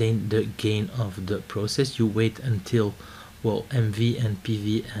obtain the gain of the process. You wait until, well, MV and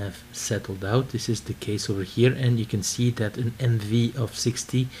PV have settled out. This is the case over here, and you can see that an MV of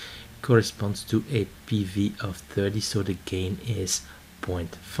 60 corresponds to a PV of 30, so the gain is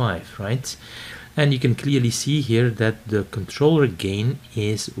 0.5, right? And you can clearly see here that the controller gain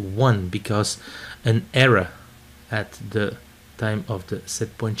is 1, because an error at the time of the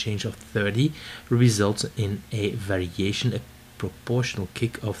set point change of 30 results in a variation, a proportional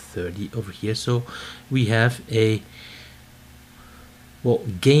kick of 30 over here. So we have a, well,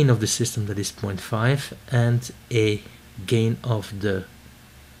 gain of the system that is 0.5 and a gain of the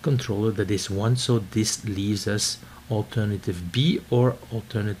controller that is 1. So this leaves us alternative B or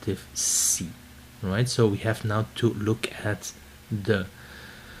alternative C, right? So we have now to look at the,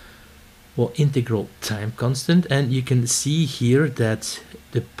 well, integral time constant, and you can see here that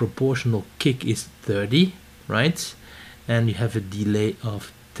the proportional kick is 30, right? And you have a delay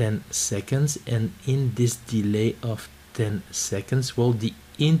of 10 seconds, and in this delay of 10 seconds, well, the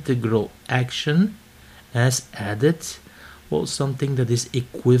integral action has added, well, something that is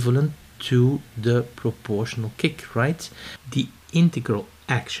equivalent to the proportional kick, right? The integral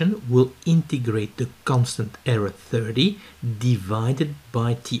action will integrate the constant error 30 divided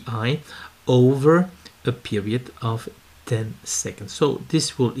by Ti over a period of 10 seconds. So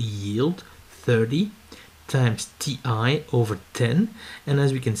this will yield 30 times Ti over 10, and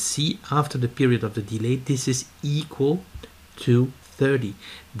as we can see, after the period of the delay, this is equal to 30.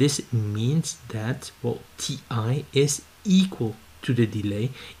 This means that, well, Ti is equal to the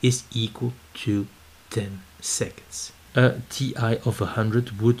delay, is equal to 10 seconds. A Ti of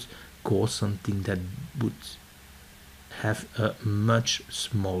 100 would cause something that would have a much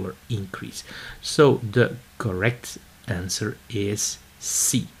smaller increase. So the correct answer is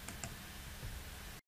C.